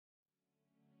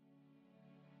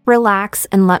Relax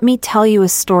and let me tell you a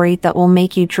story that will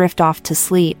make you drift off to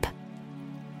sleep.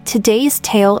 Today's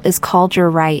tale is called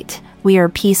You're Right, We Are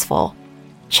Peaceful.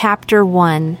 Chapter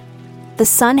 1. The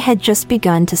sun had just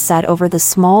begun to set over the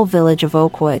small village of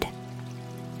Oakwood.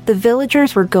 The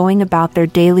villagers were going about their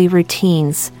daily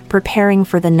routines, preparing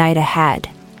for the night ahead.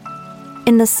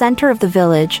 In the center of the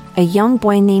village, a young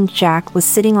boy named Jack was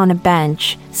sitting on a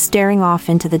bench, staring off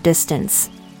into the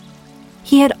distance.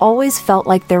 He had always felt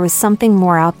like there was something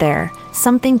more out there,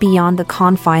 something beyond the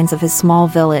confines of his small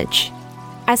village.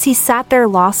 As he sat there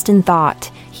lost in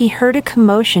thought, he heard a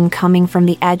commotion coming from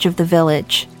the edge of the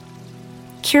village.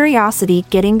 Curiosity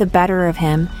getting the better of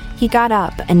him, he got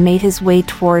up and made his way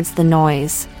towards the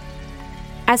noise.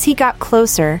 As he got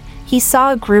closer, he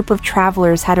saw a group of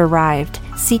travelers had arrived,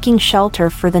 seeking shelter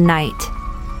for the night.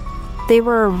 They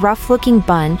were a rough-looking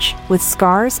bunch, with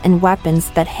scars and weapons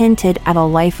that hinted at a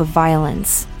life of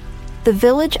violence. The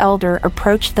village elder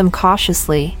approached them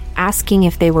cautiously, asking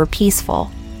if they were peaceful.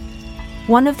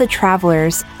 One of the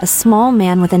travelers, a small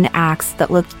man with an axe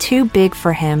that looked too big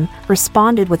for him,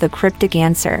 responded with a cryptic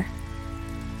answer.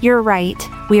 "You're right,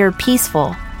 we are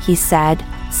peaceful," he said,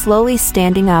 slowly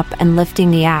standing up and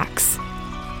lifting the axe.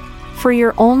 "For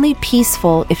you're only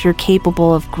peaceful if you're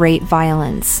capable of great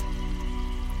violence.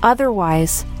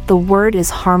 Otherwise, the word is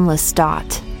harmless."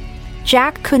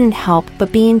 Jack couldn't help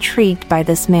but be intrigued by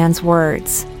this man's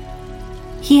words.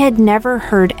 He had never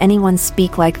heard anyone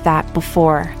speak like that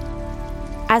before.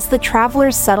 As the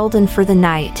travelers settled in for the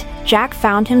night, Jack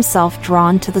found himself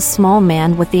drawn to the small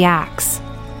man with the axe.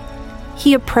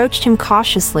 He approached him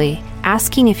cautiously,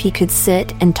 asking if he could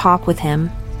sit and talk with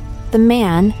him. The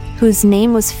man, whose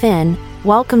name was Finn,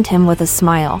 welcomed him with a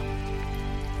smile.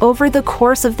 Over the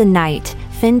course of the night,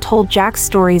 Finn told Jack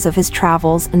stories of his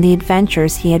travels and the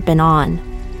adventures he had been on.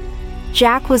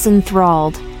 Jack was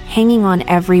enthralled, hanging on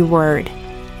every word.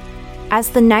 As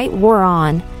the night wore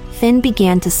on, Finn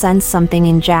began to sense something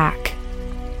in Jack.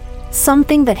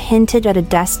 Something that hinted at a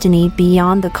destiny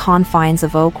beyond the confines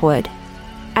of Oakwood.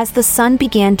 As the sun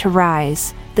began to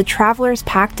rise, the travelers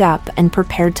packed up and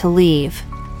prepared to leave.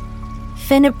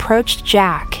 Finn approached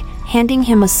Jack, handing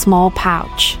him a small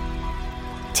pouch.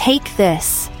 "Take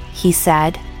this," he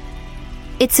said.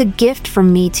 "It's a gift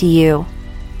from me to you.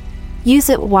 Use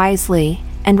it wisely,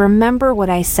 and remember what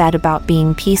I said about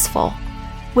being peaceful."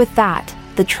 With that,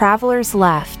 the travelers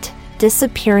left,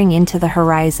 disappearing into the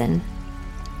horizon.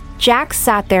 Jack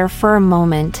sat there for a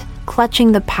moment,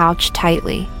 clutching the pouch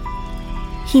tightly.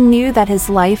 He knew that his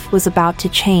life was about to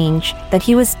change, that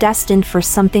he was destined for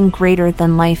something greater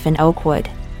than life in Oakwood.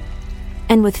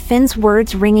 And with Finn's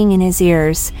words ringing in his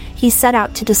ears, he set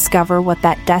out to discover what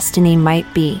that destiny might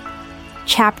be.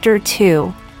 Chapter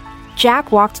 2.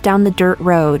 Jack walked down the dirt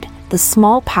road, the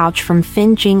small pouch from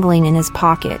Finn jingling in his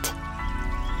pocket.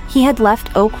 He had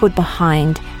left Oakwood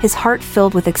behind, his heart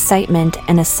filled with excitement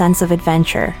and a sense of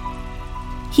adventure.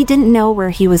 He didn't know where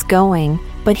he was going,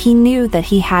 but he knew that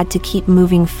he had to keep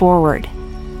moving forward.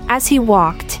 As he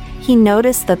walked, he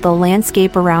noticed that the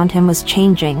landscape around him was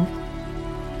changing.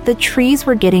 The trees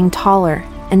were getting taller,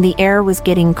 and the air was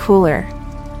getting cooler.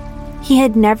 He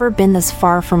had never been this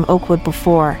far from Oakwood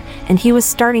before, and he was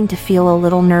starting to feel a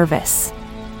little nervous.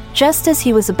 Just as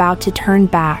he was about to turn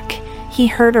back, he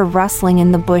heard a rustling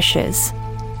in the bushes.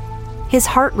 His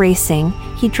heart racing,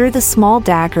 he drew the small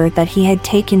dagger that he had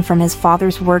taken from his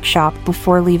father's workshop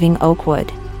before leaving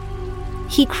Oakwood.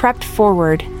 He crept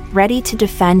forward, ready to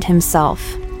defend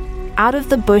himself. Out of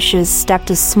the bushes stepped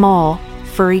a small,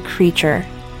 furry creature.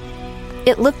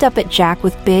 It looked up at Jack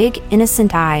with big,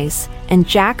 innocent eyes, and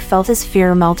Jack felt his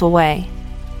fear melt away.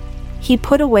 He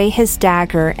put away his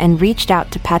dagger and reached out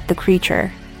to pet the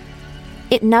creature.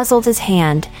 It nuzzled his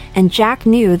hand, and Jack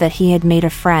knew that he had made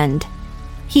a friend.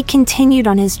 He continued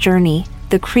on his journey,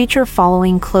 the creature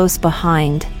following close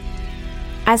behind.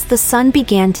 As the sun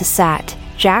began to set,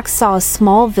 Jack saw a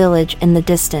small village in the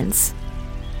distance.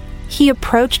 He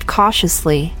approached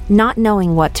cautiously, not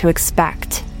knowing what to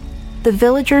expect. The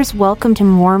villagers welcomed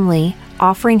him warmly,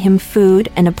 offering him food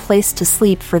and a place to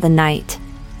sleep for the night.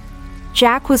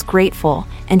 Jack was grateful,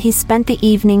 and he spent the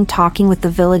evening talking with the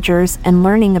villagers and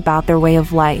learning about their way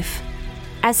of life.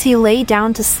 As he lay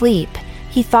down to sleep,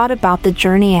 he thought about the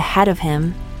journey ahead of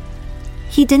him.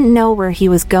 He didn't know where he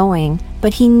was going,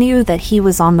 but he knew that he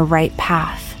was on the right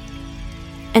path.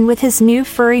 And with his new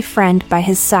furry friend by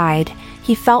his side,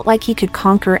 he felt like he could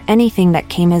conquer anything that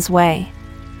came his way.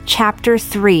 Chapter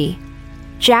 3.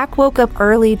 Jack woke up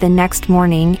early the next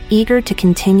morning, eager to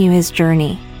continue his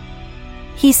journey.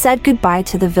 He said goodbye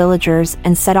to the villagers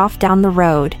and set off down the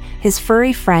road, his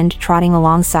furry friend trotting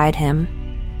alongside him.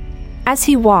 As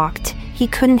he walked, he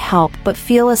couldn't help but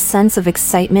feel a sense of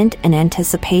excitement and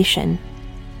anticipation.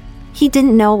 He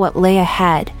didn't know what lay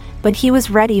ahead, but he was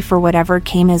ready for whatever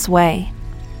came his way.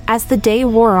 As the day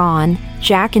wore on,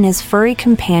 Jack and his furry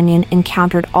companion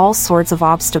encountered all sorts of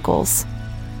obstacles.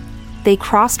 They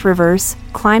crossed rivers,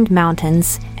 climbed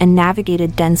mountains, and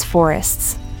navigated dense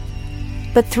forests.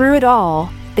 But through it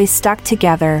all, they stuck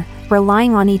together,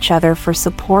 relying on each other for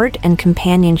support and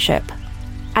companionship.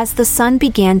 As the sun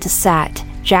began to set,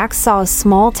 Jack saw a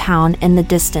small town in the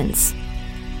distance.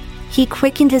 He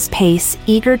quickened his pace,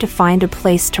 eager to find a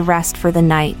place to rest for the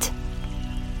night.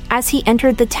 As he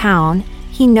entered the town,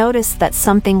 he noticed that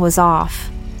something was off.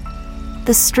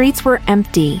 The streets were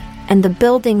empty, and the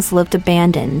buildings looked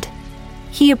abandoned.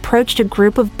 He approached a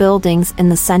group of buildings in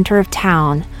the center of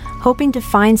town, hoping to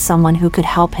find someone who could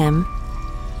help him.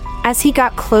 As he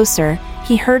got closer,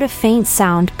 he heard a faint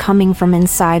sound coming from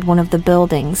inside one of the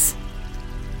buildings.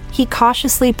 He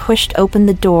cautiously pushed open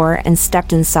the door and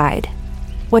stepped inside.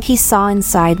 What he saw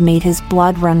inside made his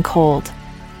blood run cold.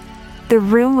 The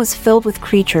room was filled with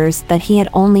creatures that he had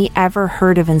only ever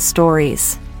heard of in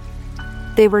stories.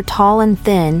 They were tall and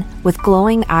thin, with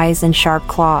glowing eyes and sharp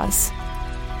claws.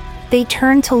 They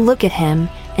turned to look at him,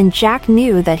 and Jack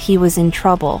knew that he was in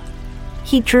trouble.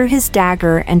 He drew his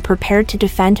dagger and prepared to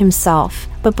defend himself,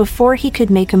 but before he could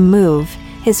make a move,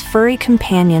 his furry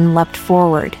companion leapt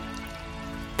forward.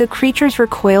 The creatures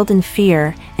recoiled in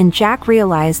fear, and Jack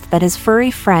realized that his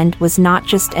furry friend was not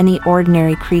just any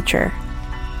ordinary creature.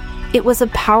 It was a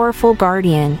powerful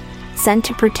guardian, sent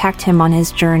to protect him on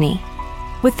his journey.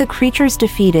 With the creatures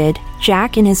defeated,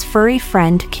 Jack and his furry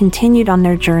friend continued on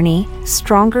their journey,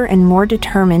 stronger and more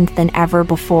determined than ever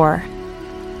before.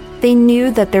 They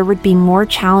knew that there would be more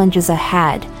challenges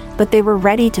ahead, but they were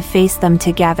ready to face them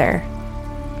together.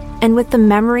 And with the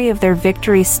memory of their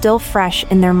victory still fresh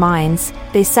in their minds,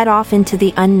 they set off into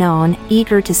the unknown,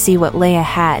 eager to see what lay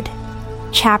ahead.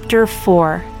 Chapter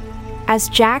 4. As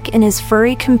Jack and his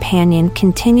furry companion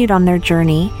continued on their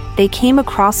journey, they came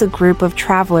across a group of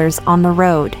travelers on the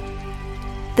road.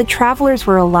 The travelers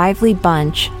were a lively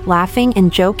bunch, laughing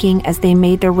and joking as they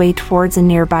made their way towards a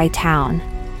nearby town.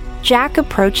 Jack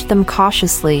approached them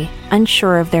cautiously,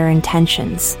 unsure of their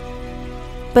intentions.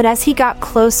 But as he got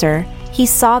closer, he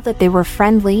saw that they were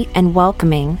friendly and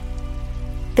welcoming.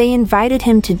 They invited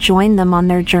him to join them on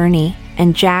their journey,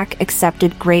 and Jack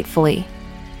accepted gratefully.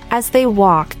 As they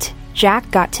walked, Jack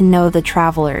got to know the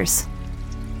travelers.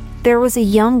 There was a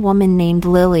young woman named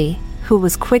Lily, who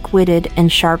was quick-witted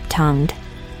and sharp-tongued.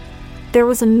 There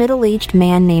was a middle-aged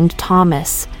man named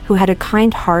Thomas, who had a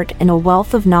kind heart and a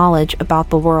wealth of knowledge about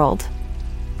the world.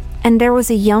 And there was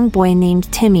a young boy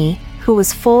named Timmy, who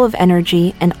was full of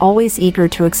energy and always eager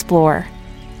to explore.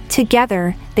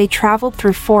 Together, they traveled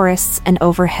through forests and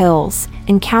over hills,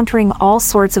 encountering all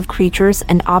sorts of creatures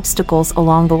and obstacles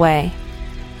along the way.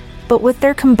 But with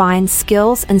their combined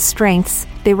skills and strengths,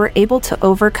 they were able to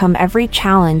overcome every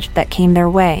challenge that came their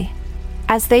way.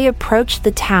 As they approached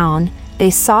the town, they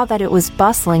saw that it was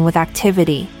bustling with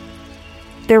activity.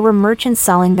 There were merchants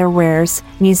selling their wares,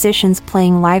 musicians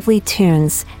playing lively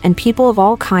tunes, and people of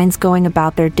all kinds going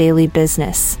about their daily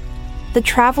business. The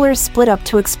travelers split up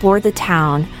to explore the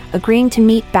town, agreeing to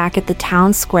meet back at the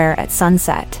town square at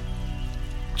sunset.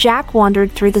 Jack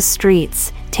wandered through the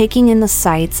streets, taking in the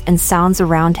sights and sounds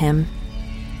around him.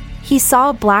 He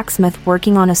saw a blacksmith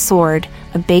working on a sword,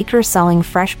 a baker selling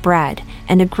fresh bread,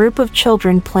 and a group of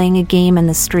children playing a game in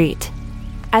the street.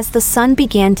 As the sun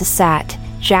began to set,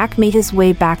 Jack made his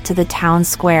way back to the town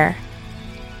square.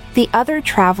 The other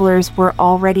travelers were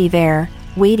already there,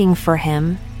 waiting for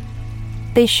him.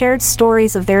 They shared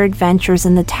stories of their adventures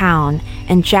in the town,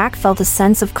 and Jack felt a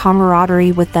sense of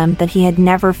camaraderie with them that he had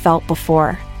never felt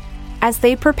before. As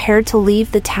they prepared to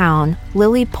leave the town,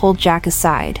 Lily pulled Jack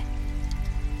aside.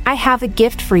 "I have a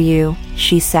gift for you,"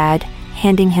 she said,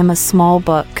 handing him a small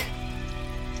book.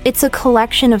 "It's a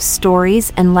collection of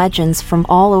stories and legends from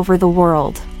all over the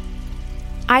world.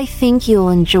 I think you'll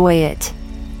enjoy it."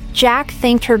 Jack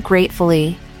thanked her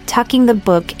gratefully, tucking the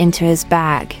book into his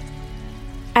bag.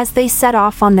 As they set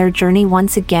off on their journey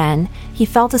once again, he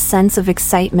felt a sense of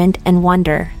excitement and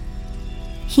wonder.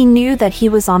 He knew that he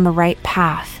was on the right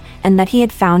path, and that he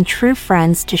had found true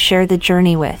friends to share the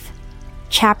journey with.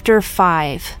 Chapter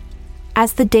 5.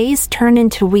 As the days turned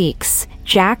into weeks,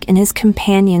 Jack and his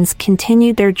companions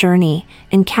continued their journey,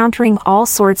 encountering all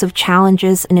sorts of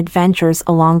challenges and adventures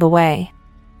along the way.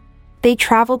 They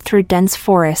traveled through dense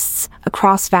forests,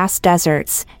 across vast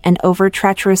deserts, and over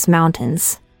treacherous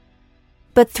mountains.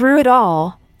 But through it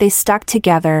all, they stuck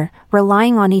together,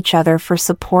 relying on each other for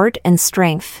support and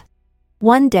strength.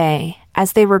 One day,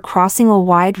 as they were crossing a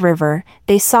wide river,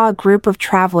 they saw a group of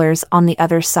travelers on the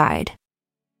other side.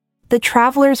 The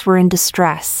travelers were in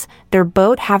distress, their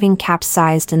boat having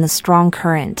capsized in the strong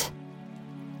current.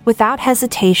 Without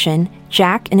hesitation,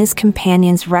 Jack and his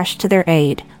companions rushed to their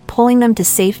aid, pulling them to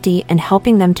safety and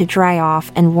helping them to dry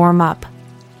off and warm up.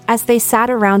 As they sat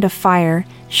around a fire,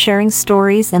 sharing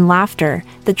stories and laughter,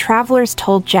 the travelers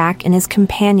told Jack and his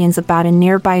companions about a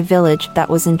nearby village that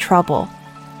was in trouble.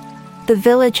 The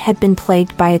village had been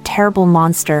plagued by a terrible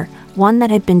monster, one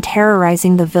that had been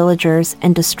terrorizing the villagers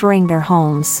and destroying their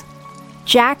homes.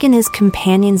 Jack and his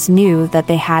companions knew that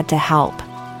they had to help.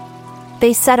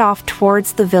 They set off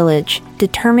towards the village,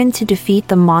 determined to defeat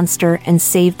the monster and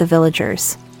save the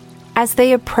villagers. As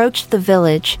they approached the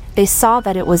village, they saw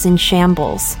that it was in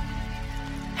shambles.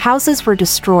 Houses were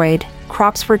destroyed,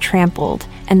 crops were trampled,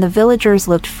 and the villagers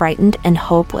looked frightened and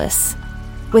hopeless.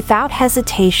 Without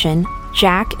hesitation,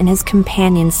 Jack and his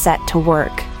companions set to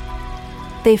work.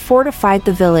 They fortified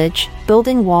the village,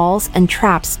 building walls and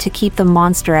traps to keep the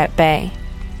monster at bay.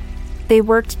 They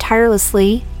worked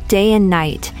tirelessly, day and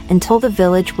night, until the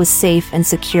village was safe and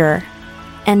secure.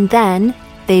 And then,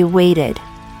 they waited.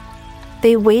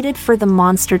 They waited for the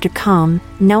monster to come,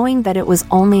 knowing that it was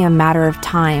only a matter of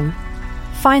time.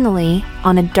 Finally,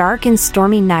 on a dark and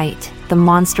stormy night, the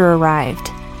monster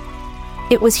arrived.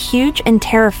 It was huge and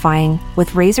terrifying,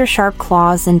 with razor-sharp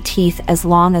claws and teeth as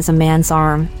long as a man's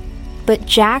arm. But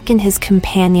Jack and his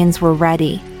companions were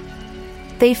ready.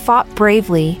 They fought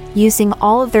bravely, using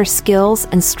all of their skills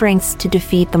and strengths to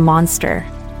defeat the monster.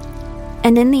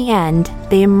 And in the end,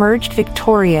 they emerged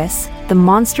victorious, the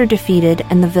monster defeated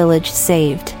and the village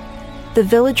saved. The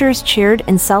villagers cheered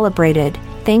and celebrated,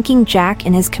 thanking Jack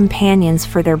and his companions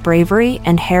for their bravery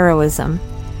and heroism.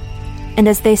 And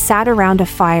as they sat around a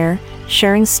fire,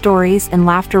 sharing stories and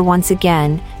laughter once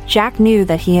again, Jack knew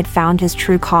that he had found his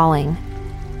true calling.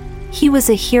 He was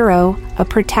a hero, a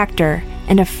protector,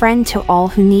 and a friend to all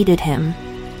who needed him.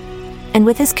 And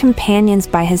with his companions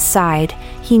by his side,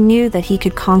 he knew that he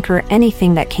could conquer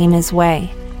anything that came his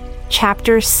way.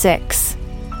 Chapter 6.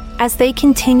 As they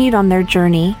continued on their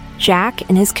journey, Jack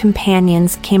and his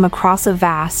companions came across a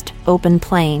vast, open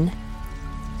plain.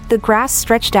 The grass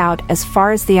stretched out as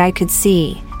far as the eye could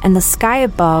see, and the sky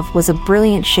above was a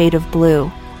brilliant shade of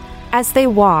blue. As they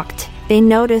walked, they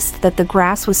noticed that the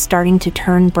grass was starting to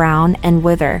turn brown and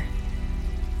wither.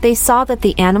 They saw that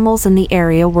the animals in the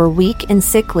area were weak and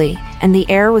sickly, and the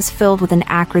air was filled with an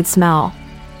acrid smell.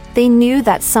 They knew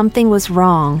that something was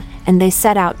wrong, and they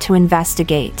set out to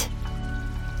investigate.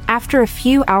 After a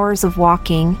few hours of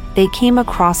walking, they came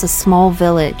across a small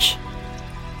village.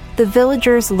 The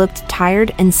villagers looked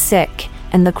tired and sick,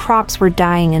 and the crops were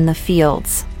dying in the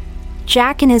fields.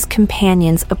 Jack and his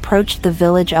companions approached the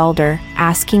village elder,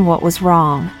 asking what was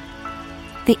wrong.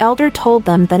 The elder told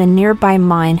them that a nearby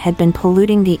mine had been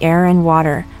polluting the air and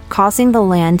water, causing the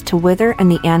land to wither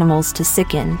and the animals to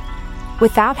sicken.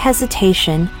 Without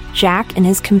hesitation, Jack and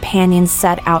his companions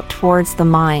set out towards the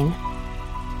mine.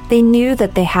 They knew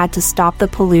that they had to stop the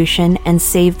pollution and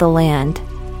save the land.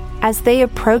 As they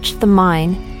approached the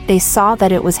mine, they saw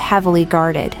that it was heavily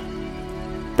guarded.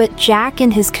 But Jack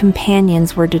and his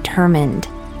companions were determined.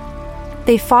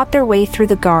 They fought their way through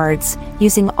the guards,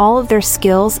 using all of their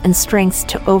skills and strengths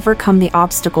to overcome the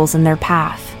obstacles in their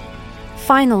path.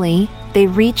 Finally, they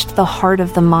reached the heart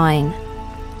of the mine.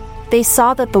 They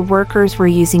saw that the workers were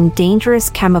using dangerous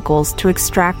chemicals to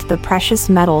extract the precious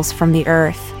metals from the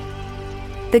earth.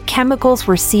 The chemicals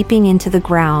were seeping into the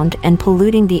ground and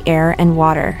polluting the air and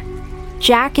water.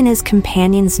 Jack and his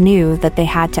companions knew that they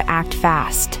had to act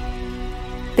fast.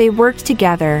 They worked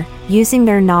together, using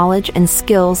their knowledge and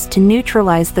skills to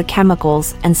neutralize the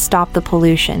chemicals and stop the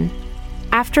pollution.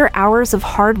 After hours of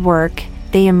hard work,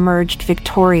 they emerged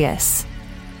victorious.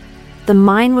 The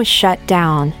mine was shut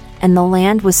down, and the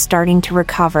land was starting to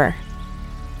recover.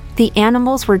 The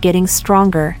animals were getting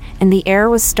stronger, and the air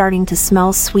was starting to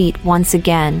smell sweet once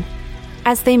again.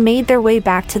 As they made their way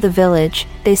back to the village,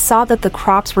 they saw that the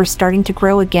crops were starting to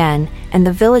grow again, and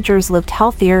the villagers lived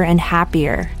healthier and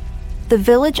happier. The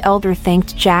village elder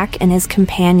thanked Jack and his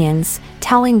companions,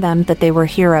 telling them that they were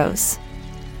heroes.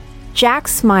 Jack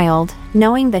smiled,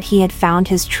 knowing that he had found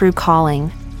his true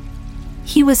calling.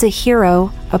 He was a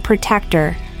hero, a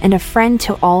protector, and a friend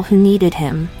to all who needed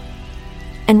him.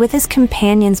 And with his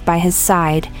companions by his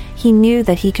side, he knew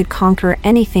that he could conquer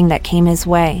anything that came his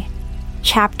way.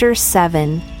 Chapter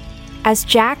 7. As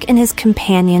Jack and his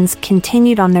companions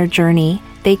continued on their journey,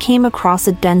 they came across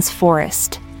a dense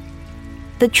forest.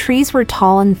 The trees were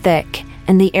tall and thick,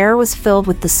 and the air was filled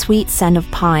with the sweet scent of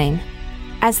pine.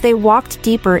 As they walked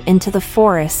deeper into the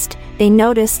forest, they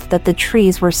noticed that the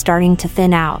trees were starting to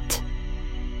thin out.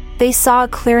 They saw a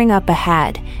clearing up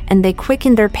ahead, and they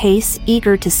quickened their pace,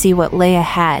 eager to see what lay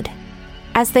ahead.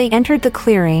 As they entered the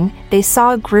clearing, they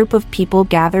saw a group of people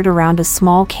gathered around a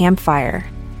small campfire.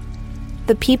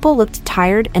 The people looked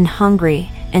tired and hungry,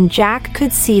 and Jack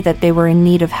could see that they were in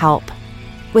need of help.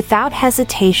 Without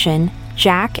hesitation,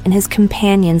 Jack and his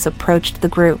companions approached the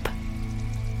group.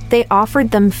 They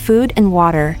offered them food and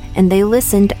water, and they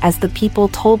listened as the people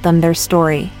told them their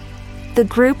story. The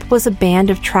group was a band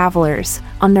of travelers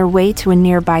on their way to a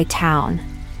nearby town.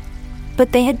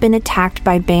 But they had been attacked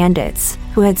by bandits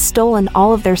who had stolen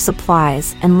all of their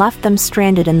supplies and left them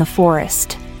stranded in the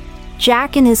forest.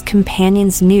 Jack and his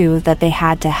companions knew that they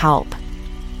had to help.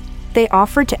 They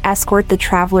offered to escort the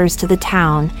travelers to the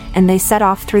town, and they set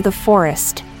off through the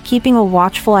forest, keeping a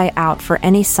watchful eye out for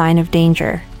any sign of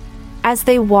danger. As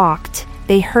they walked,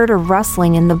 they heard a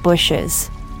rustling in the bushes.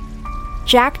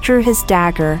 Jack drew his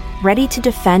dagger, ready to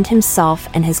defend himself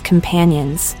and his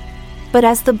companions. But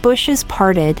as the bushes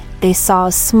parted, they saw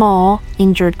a small,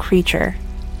 injured creature.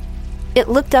 It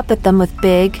looked up at them with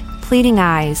big, pleading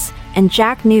eyes, and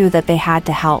Jack knew that they had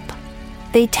to help.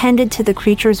 They tended to the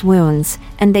creature's wounds,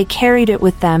 and they carried it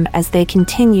with them as they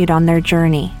continued on their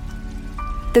journey.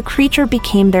 The creature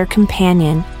became their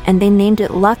companion, and they named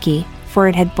it Lucky, for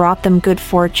it had brought them good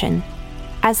fortune.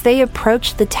 As they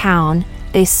approached the town,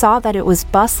 they saw that it was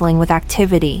bustling with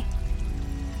activity.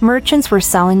 Merchants were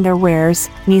selling their wares,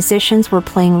 musicians were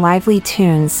playing lively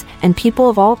tunes, and people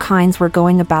of all kinds were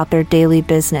going about their daily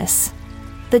business.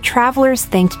 The travelers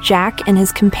thanked Jack and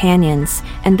his companions,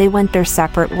 and they went their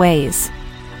separate ways.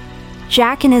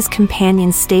 Jack and his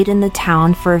companions stayed in the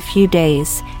town for a few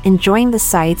days, enjoying the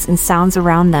sights and sounds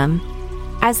around them.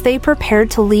 As they prepared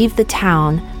to leave the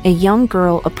town, a young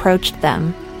girl approached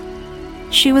them.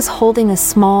 She was holding a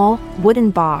small, wooden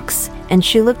box, and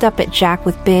she looked up at Jack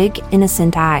with big,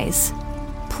 innocent eyes.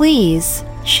 "Please,"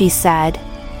 she said,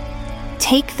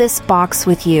 "take this box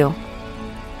with you.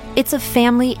 It's a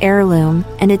family heirloom,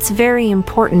 and it's very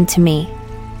important to me.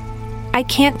 I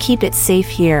can't keep it safe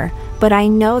here, but I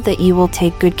know that you will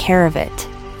take good care of it."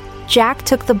 Jack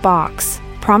took the box,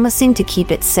 promising to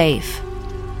keep it safe.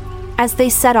 As they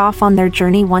set off on their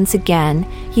journey once again,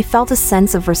 he felt a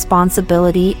sense of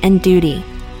responsibility and duty.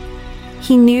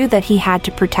 He knew that he had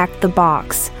to protect the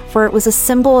box, for it was a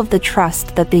symbol of the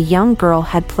trust that the young girl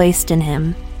had placed in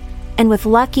him. And with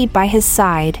Lucky by his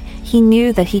side, he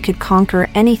knew that he could conquer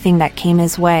anything that came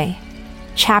his way.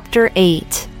 Chapter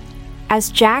 8. As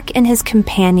Jack and his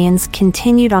companions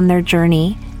continued on their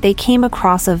journey, they came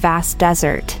across a vast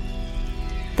desert.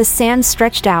 The sand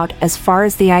stretched out as far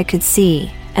as the eye could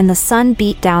see, and the sun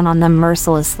beat down on them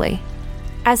mercilessly.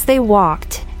 As they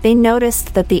walked, they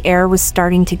noticed that the air was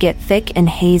starting to get thick and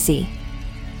hazy.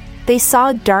 They saw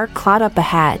a dark cloud up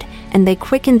ahead, and they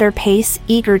quickened their pace,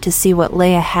 eager to see what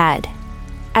lay ahead.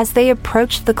 As they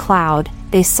approached the cloud,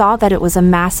 they saw that it was a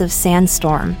massive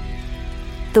sandstorm.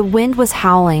 The wind was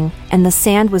howling, and the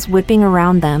sand was whipping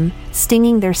around them,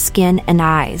 stinging their skin and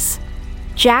eyes.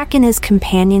 Jack and his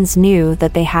companions knew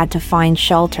that they had to find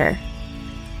shelter.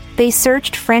 They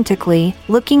searched frantically,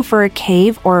 looking for a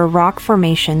cave or a rock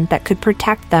formation that could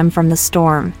protect them from the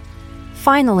storm.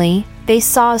 Finally, they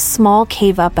saw a small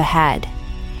cave up ahead.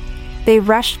 They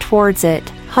rushed towards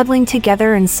it, huddling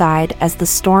together inside as the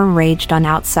storm raged on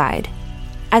outside.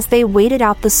 As they waited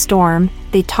out the storm,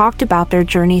 they talked about their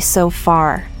journey so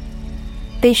far.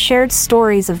 They shared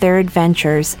stories of their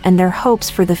adventures and their hopes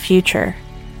for the future.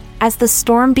 As the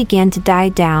storm began to die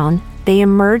down, they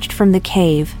emerged from the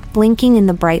cave, blinking in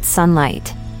the bright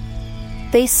sunlight.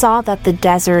 They saw that the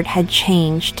desert had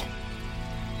changed.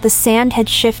 The sand had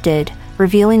shifted,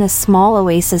 revealing a small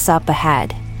oasis up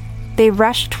ahead. They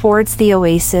rushed towards the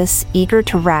oasis, eager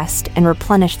to rest and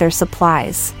replenish their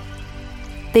supplies.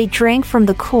 They drank from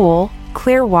the cool,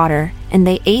 clear water, and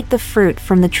they ate the fruit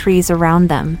from the trees around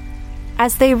them.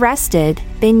 As they rested,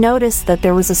 they noticed that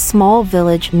there was a small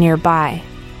village nearby.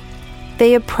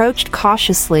 They approached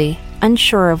cautiously,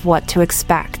 unsure of what to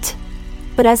expect.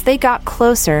 But as they got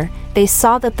closer, they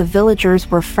saw that the villagers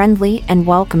were friendly and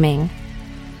welcoming.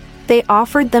 They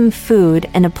offered them food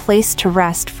and a place to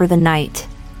rest for the night.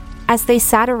 As they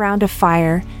sat around a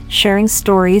fire, sharing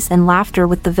stories and laughter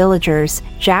with the villagers,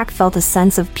 Jack felt a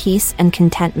sense of peace and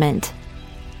contentment.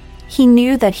 He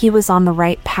knew that he was on the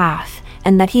right path,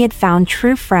 and that he had found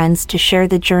true friends to share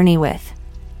the journey with.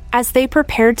 As they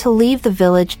prepared to leave the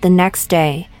village the next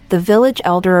day, the village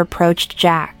elder approached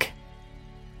Jack.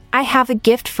 "I have a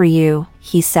gift for you,"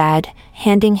 he said,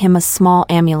 handing him a small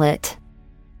amulet.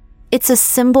 "It's a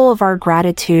symbol of our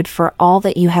gratitude for all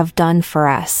that you have done for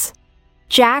us."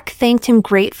 Jack thanked him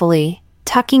gratefully,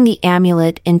 tucking the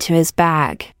amulet into his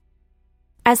bag.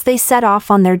 As they set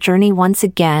off on their journey once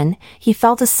again, he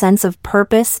felt a sense of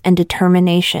purpose and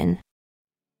determination.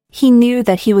 He knew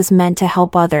that he was meant to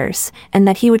help others, and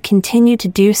that he would continue to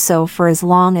do so for as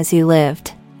long as he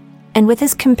lived. And with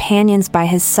his companions by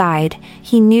his side,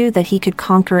 he knew that he could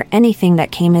conquer anything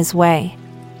that came his way.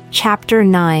 Chapter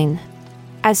 9.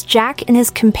 As Jack and his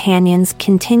companions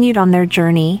continued on their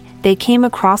journey, they came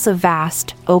across a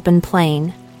vast, open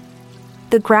plain.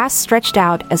 The grass stretched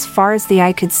out as far as the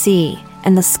eye could see,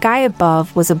 and the sky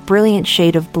above was a brilliant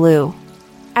shade of blue.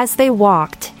 As they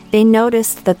walked, they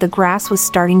noticed that the grass was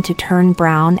starting to turn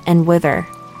brown and wither.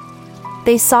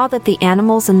 They saw that the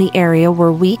animals in the area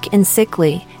were weak and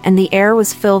sickly, and the air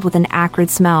was filled with an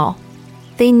acrid smell.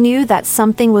 They knew that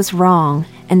something was wrong,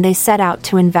 and they set out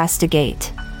to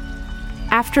investigate.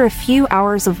 After a few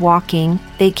hours of walking,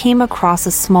 they came across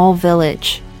a small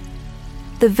village.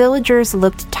 The villagers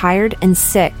looked tired and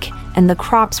sick, and the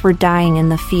crops were dying in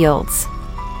the fields.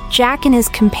 Jack and his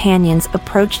companions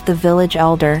approached the village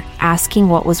elder, asking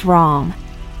what was wrong.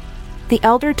 The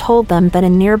elder told them that a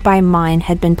nearby mine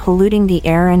had been polluting the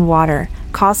air and water,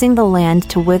 causing the land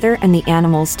to wither and the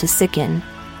animals to sicken.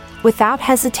 Without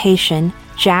hesitation,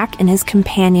 Jack and his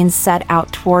companions set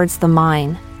out towards the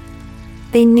mine.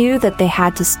 They knew that they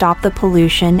had to stop the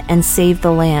pollution and save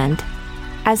the land.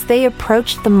 As they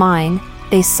approached the mine,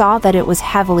 they saw that it was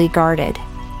heavily guarded.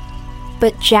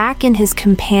 But Jack and his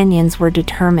companions were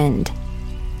determined.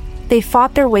 They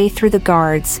fought their way through the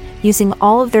guards, using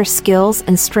all of their skills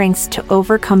and strengths to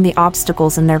overcome the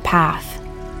obstacles in their path.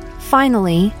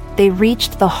 Finally, they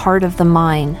reached the heart of the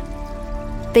mine.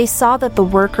 They saw that the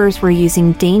workers were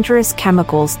using dangerous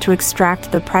chemicals to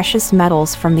extract the precious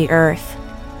metals from the earth.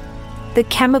 The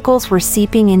chemicals were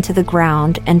seeping into the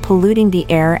ground and polluting the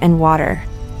air and water.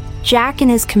 Jack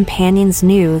and his companions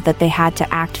knew that they had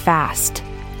to act fast.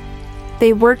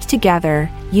 They worked together,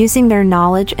 using their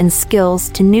knowledge and skills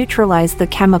to neutralize the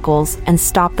chemicals and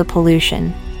stop the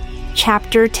pollution.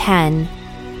 Chapter 10.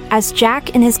 As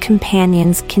Jack and his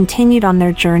companions continued on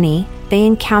their journey, they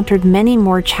encountered many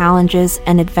more challenges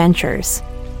and adventures.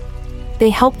 They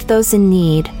helped those in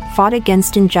need, fought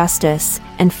against injustice,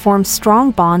 and formed strong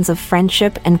bonds of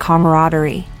friendship and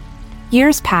camaraderie.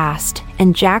 Years passed,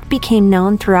 and Jack became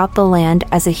known throughout the land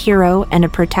as a hero and a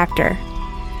protector.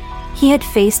 He had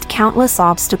faced countless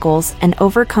obstacles and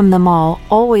overcome them all,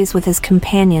 always with his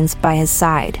companions by his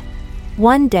side.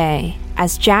 One day,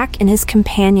 as Jack and his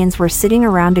companions were sitting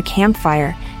around a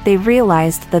campfire, they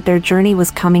realized that their journey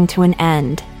was coming to an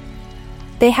end.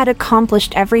 They had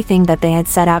accomplished everything that they had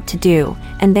set out to do,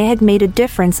 and they had made a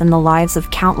difference in the lives of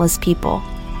countless people.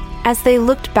 As they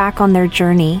looked back on their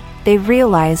journey, they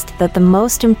realized that the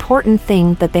most important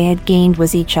thing that they had gained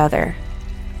was each other.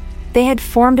 They had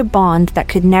formed a bond that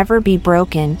could never be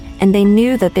broken, and they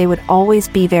knew that they would always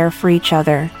be there for each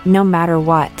other, no matter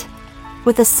what.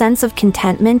 With a sense of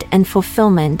contentment and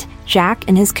fulfillment, Jack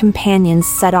and his companions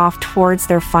set off towards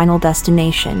their final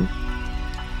destination.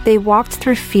 They walked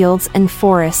through fields and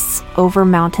forests, over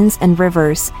mountains and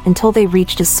rivers, until they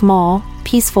reached a small,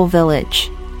 peaceful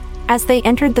village. As they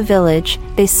entered the village,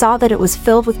 they saw that it was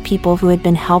filled with people who had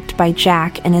been helped by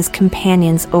Jack and his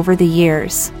companions over the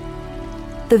years.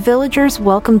 The villagers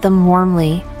welcomed them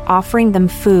warmly, offering them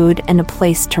food and a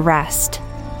place to rest.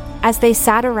 As they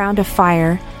sat around a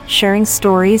fire, sharing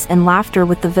stories and laughter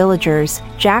with the villagers,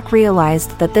 Jack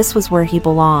realized that this was where he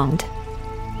belonged.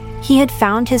 He had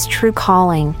found his true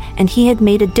calling, and he had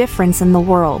made a difference in the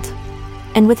world.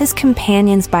 And with his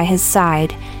companions by his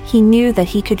side, he knew that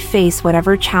he could face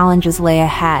whatever challenges lay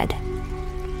ahead.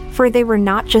 For they were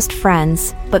not just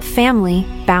friends, but family,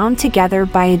 bound together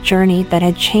by a journey that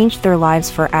had changed their lives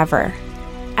forever.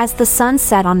 As the sun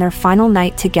set on their final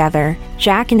night together,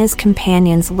 Jack and his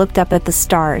companions looked up at the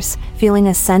stars, feeling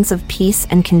a sense of peace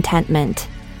and contentment.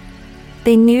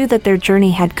 They knew that their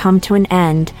journey had come to an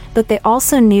end, but they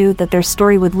also knew that their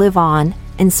story would live on,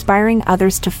 inspiring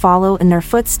others to follow in their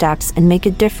footsteps and make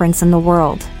a difference in the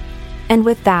world. And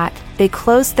with that, they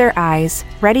closed their eyes,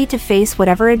 ready to face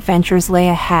whatever adventures lay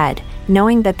ahead,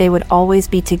 knowing that they would always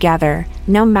be together,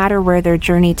 no matter where their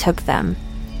journey took them.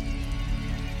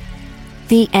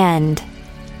 The end.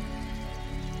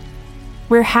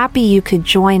 We're happy you could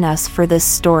join us for this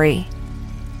story.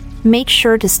 Make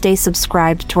sure to stay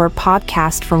subscribed to our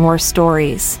podcast for more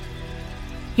stories.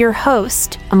 Your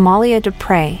host, Amalia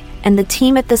Dupre, and the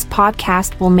team at this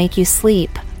podcast will make you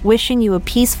sleep, wishing you a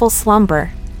peaceful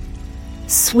slumber.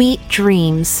 Sweet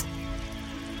dreams.